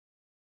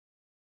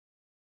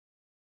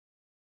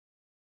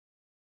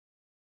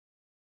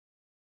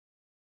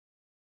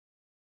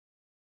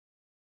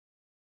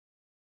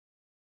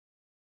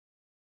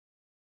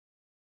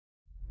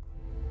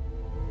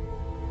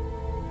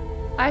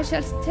I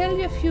shall tell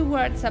you a few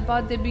words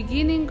about the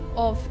beginning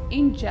of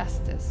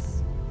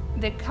injustice,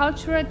 the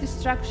cultural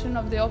destruction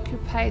of the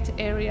occupied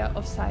area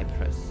of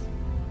Cyprus.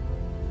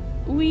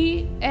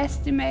 We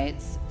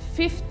estimate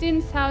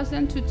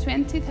 15,000 to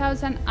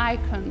 20,000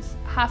 icons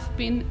have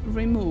been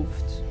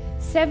removed.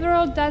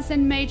 Several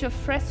dozen major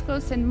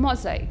frescoes and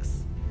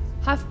mosaics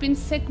have been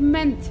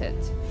segmented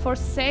for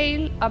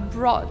sale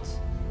abroad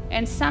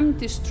and some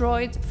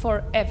destroyed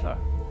forever.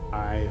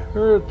 I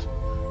heard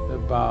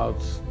about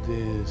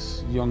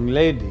this young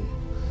lady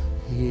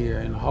here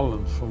in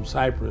Holland from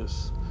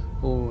Cyprus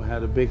who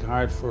had a big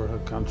heart for her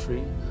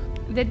country.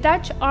 The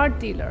Dutch art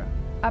dealer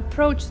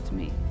approached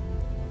me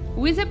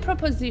with a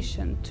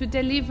proposition to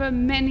deliver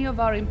many of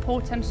our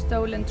important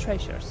stolen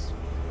treasures.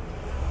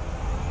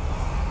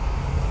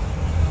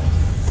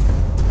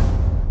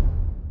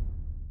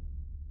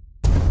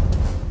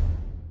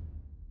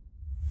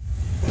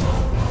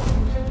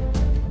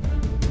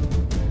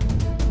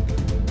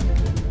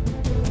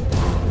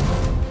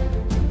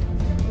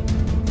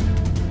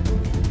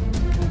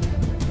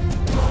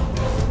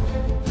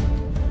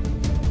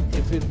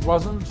 If it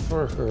wasn't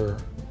for her,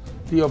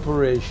 the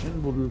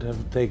operation wouldn't have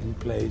taken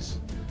place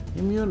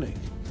in Munich.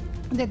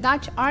 The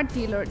Dutch art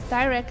dealer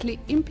directly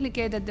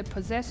implicated the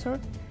possessor,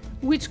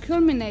 which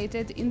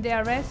culminated in the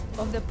arrest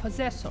of the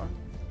possessor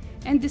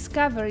and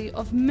discovery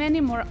of many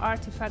more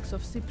artifacts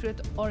of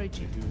Cypriot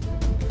origin.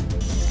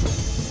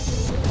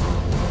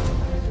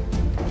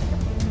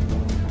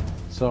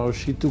 So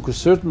she took a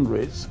certain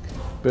risk,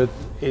 but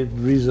it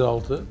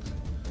resulted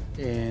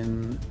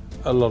in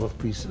a lot of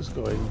pieces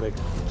going back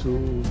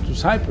to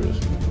Cyprus.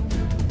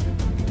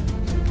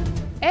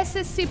 As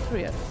a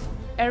Cypriot,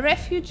 a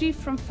refugee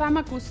from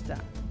Famagusta,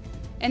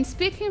 and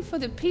speaking for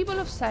the people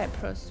of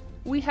Cyprus,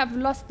 we have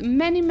lost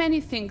many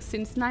things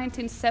since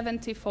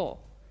 1974.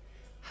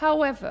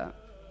 However,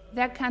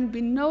 there can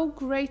be no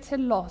greater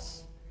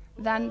loss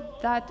than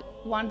that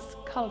one's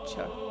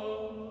culture.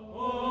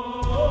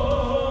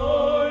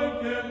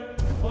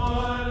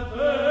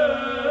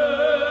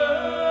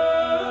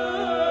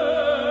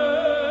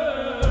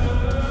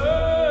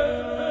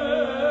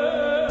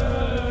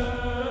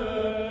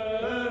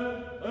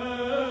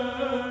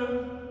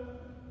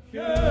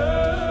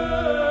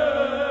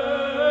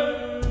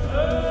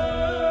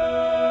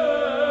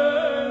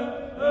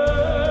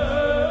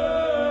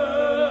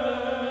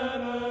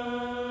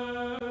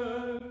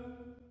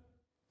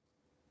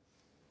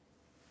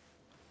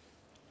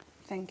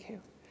 Thank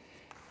you.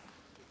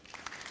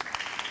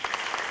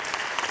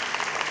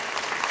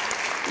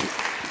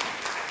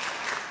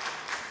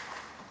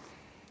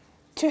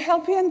 To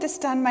help you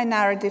understand my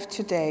narrative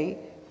today,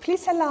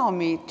 please allow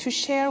me to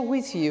share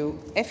with you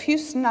a few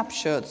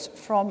snapshots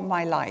from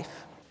my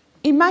life.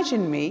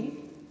 Imagine me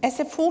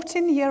as a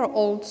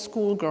 14-year-old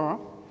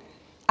schoolgirl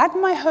at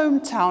my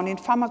hometown in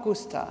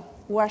Famagusta,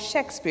 where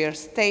Shakespeare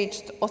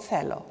staged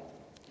Othello.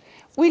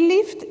 We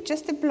lived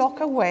just a block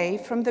away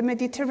from the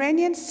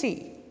Mediterranean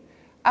Sea.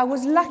 I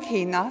was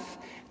lucky enough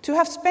to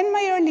have spent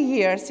my early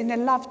years in a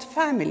loved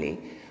family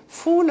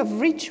full of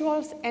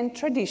rituals and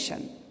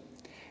tradition.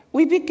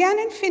 We began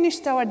and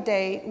finished our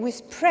day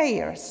with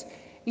prayers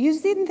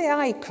using the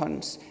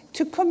icons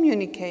to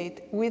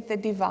communicate with the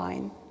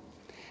divine.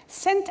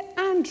 St.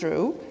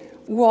 Andrew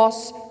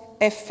was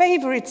a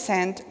favorite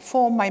saint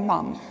for my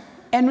mom,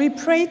 and we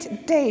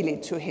prayed daily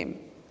to him.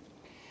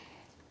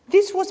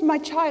 This was my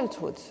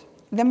childhood,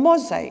 the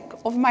mosaic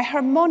of my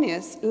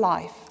harmonious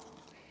life.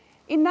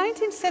 In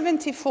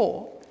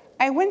 1974,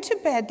 I went to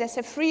bed as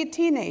a free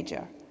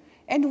teenager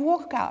and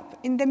woke up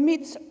in the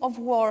midst of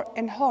war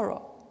and horror.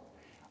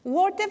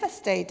 War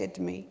devastated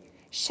me,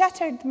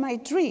 shattered my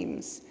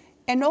dreams,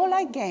 and all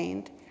I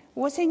gained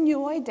was a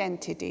new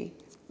identity,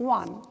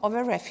 one of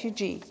a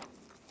refugee.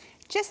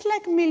 Just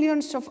like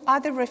millions of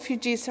other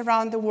refugees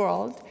around the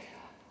world,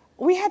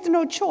 we had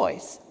no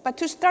choice but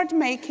to start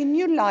making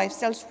new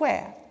lives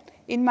elsewhere.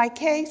 In my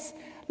case,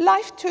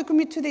 life took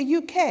me to the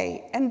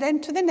UK and then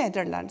to the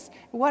Netherlands,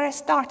 where I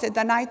started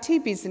an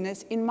IT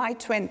business in my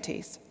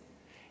 20s.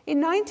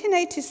 In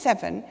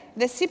 1987,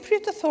 the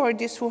Cypriot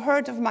authorities who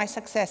heard of my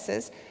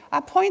successes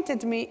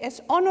appointed me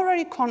as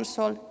honorary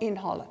consul in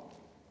Holland.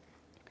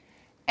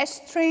 A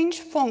strange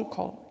phone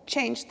call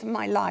changed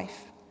my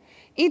life.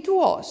 It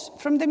was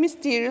from the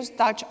mysterious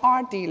Dutch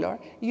art dealer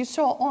you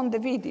saw on the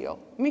video,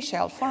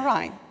 Michel van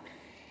Rijn.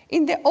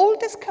 In the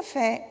oldest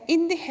cafe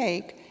in The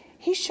Hague,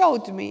 he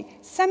showed me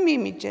some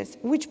images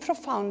which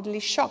profoundly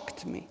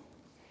shocked me.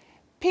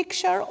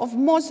 Picture of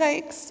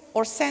mosaics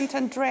or St.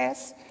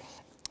 Andreas.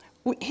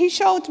 He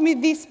showed me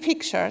these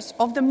pictures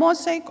of the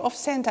mosaic of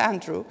St.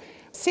 Andrew,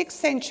 6th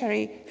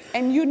century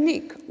and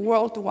unique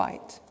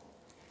worldwide.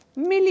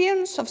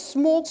 Millions of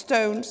small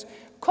stones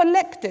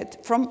collected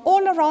from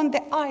all around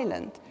the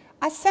island,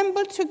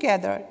 assembled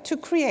together to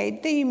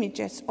create the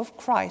images of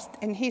Christ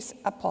and his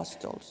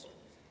apostles.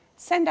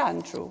 St.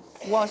 Andrew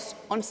was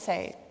on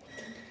sale.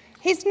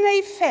 His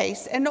nave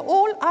face and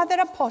all other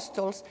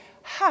apostles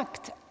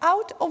hacked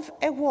out of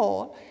a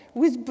wall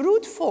with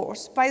brute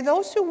force by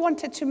those who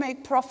wanted to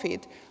make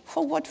profit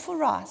for what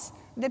for us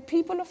the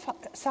people of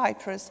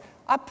Cyprus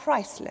are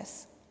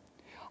priceless.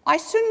 I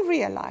soon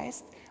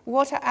realized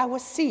what I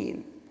was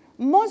seeing: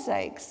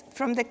 mosaics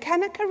from the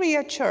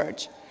Kanakaria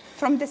church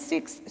from the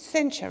 6th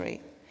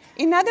century.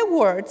 In other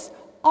words,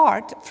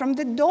 art from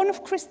the dawn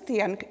of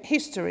Christian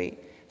history,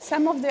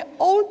 some of the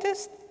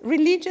oldest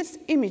religious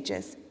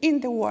images in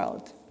the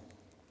world.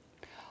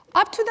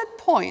 Up to that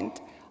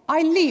point,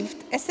 I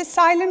lived as a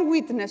silent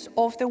witness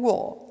of the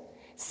war.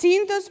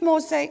 Seeing those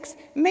mosaics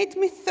made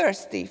me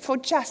thirsty for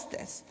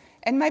justice,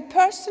 and my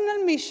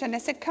personal mission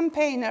as a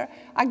campaigner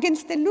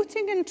against the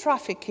looting and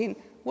trafficking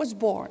was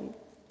born.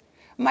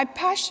 My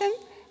passion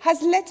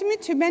has led me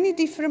to many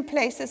different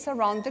places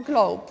around the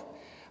globe,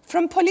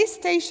 from police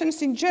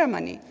stations in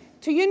Germany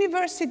to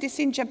universities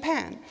in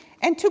Japan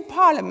and to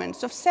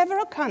parliaments of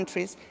several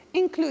countries,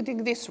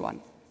 including this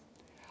one.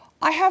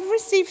 I have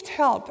received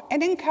help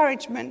and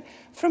encouragement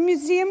from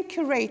museum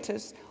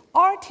curators,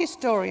 art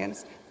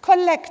historians,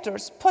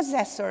 collectors,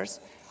 possessors.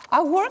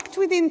 I worked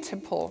with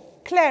Interpol,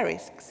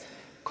 clerics,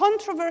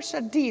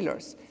 controversial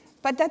dealers,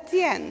 but at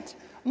the end,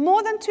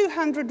 more than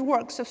 200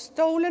 works of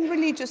stolen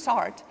religious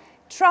art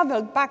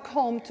traveled back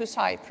home to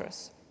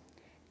Cyprus.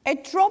 A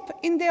drop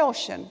in the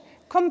ocean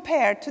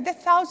compared to the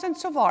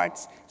thousands of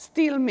arts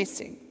still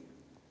missing.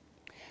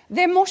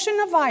 The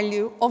emotional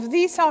value of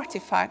these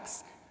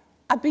artifacts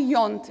are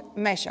beyond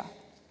measure.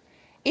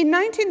 In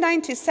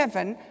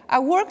 1997, I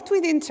worked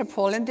with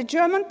Interpol and the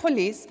German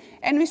police,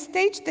 and we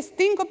staged a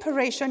sting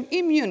operation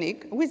in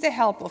Munich with the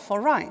help of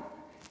Orion.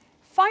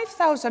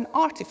 5,000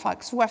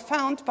 artifacts were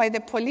found by the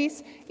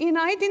police in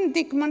Aydin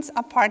Dickmann's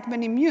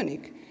apartment in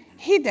Munich,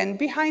 hidden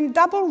behind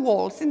double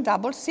walls and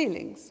double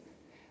ceilings.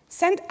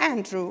 St.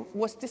 Andrew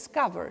was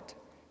discovered,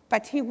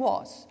 but he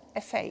was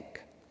a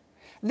fake.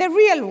 The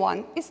real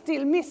one is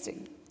still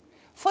missing.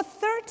 For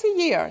 30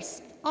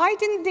 years,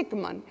 Aydin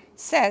Dickmann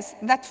says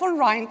that von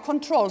Rijn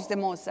controls the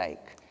mosaic,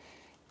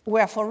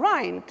 where von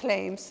Rijn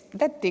claims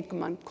that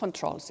Dickmann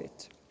controls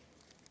it.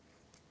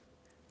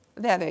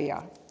 There they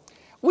are.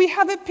 We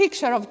have a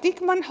picture of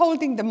Dickmann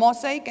holding the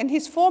mosaic and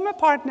his former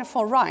partner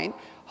von Rijn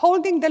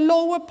holding the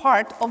lower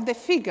part of the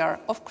figure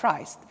of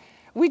Christ,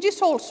 which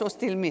is also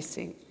still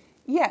missing.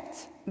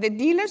 Yet, the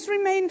dealers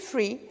remain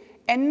free,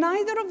 and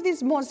neither of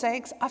these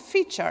mosaics are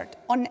featured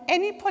on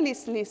any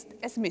police list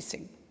as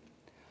missing.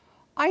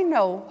 I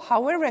know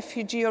how a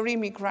refugee or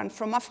immigrant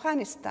from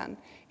Afghanistan,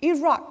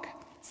 Iraq,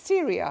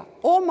 Syria,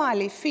 or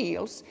Mali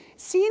feels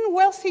seeing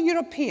wealthy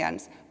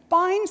Europeans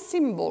buying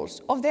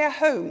symbols of their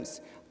homes,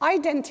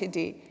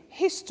 identity,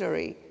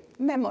 history,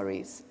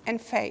 memories,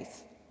 and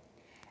faith.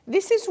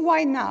 This is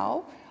why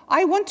now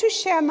I want to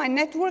share my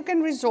network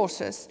and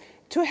resources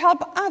to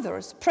help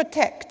others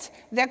protect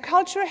their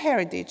cultural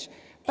heritage,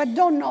 but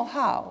don't know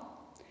how.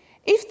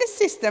 If the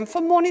system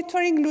for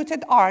monitoring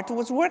looted art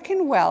was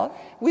working well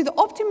with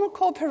optimal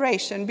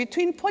cooperation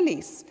between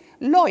police,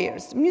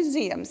 lawyers,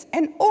 museums,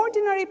 and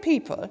ordinary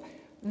people,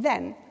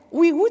 then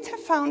we would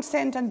have found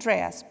St.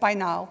 Andreas by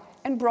now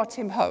and brought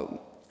him home.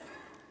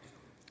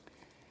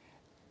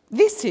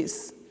 This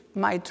is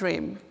my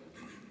dream.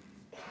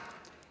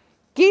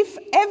 Give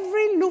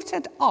every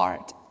looted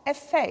art a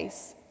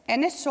face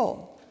and a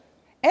soul,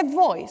 a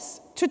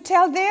voice to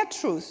tell their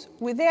truth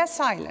with their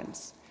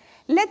silence.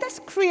 Let us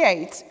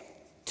create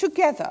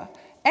together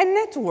a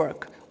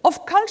network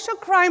of cultural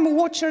crime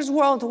watchers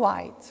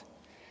worldwide,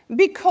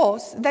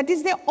 because that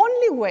is the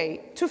only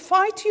way to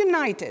fight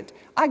united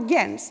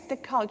against the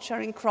culture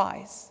in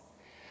crisis.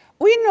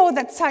 We know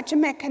that such a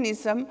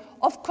mechanism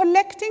of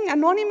collecting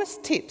anonymous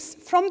tips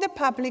from the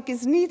public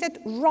is needed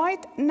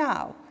right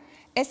now,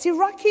 as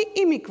Iraqi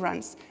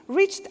immigrants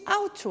reached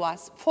out to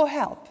us for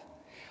help.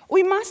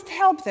 We must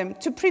help them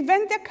to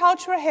prevent their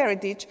cultural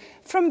heritage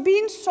from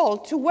being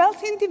sold to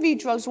wealthy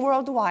individuals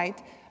worldwide,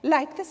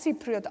 like the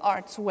Cypriot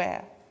arts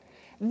were.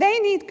 They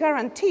need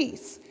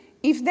guarantees,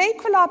 if they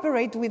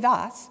collaborate with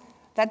us,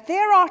 that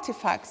their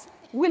artifacts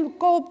will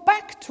go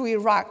back to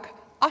Iraq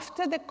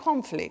after the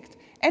conflict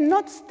and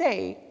not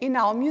stay in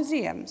our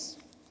museums.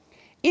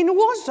 In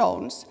war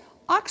zones,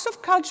 acts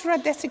of cultural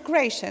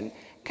desecration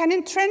can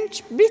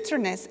entrench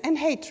bitterness and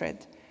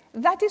hatred.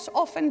 That is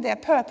often their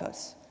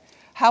purpose.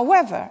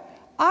 However,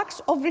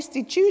 acts of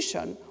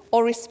restitution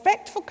or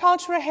respect for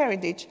cultural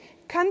heritage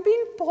can be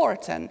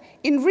important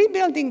in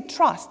rebuilding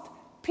trust,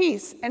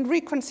 peace, and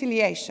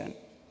reconciliation.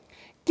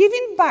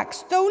 Giving back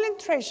stolen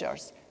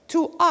treasures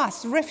to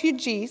us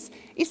refugees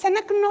is an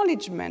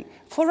acknowledgement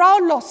for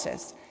our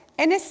losses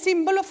and a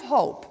symbol of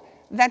hope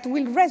that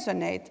will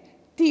resonate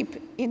deep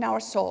in our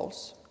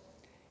souls.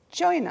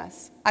 Join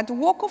us at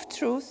Walk of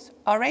Truth,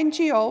 our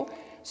NGO,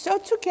 so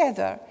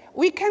together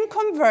we can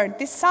convert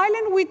the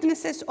silent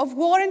witnesses of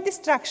war and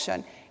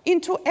destruction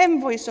into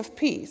envoys of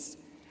peace.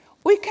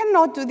 We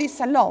cannot do this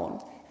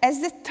alone,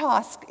 as the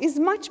task is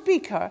much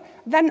bigger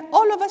than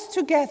all of us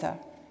together,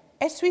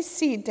 as we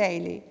see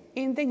daily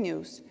in the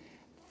news.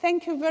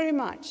 Thank you very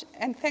much,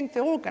 and thank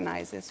the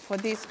organizers for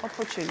this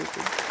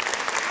opportunity.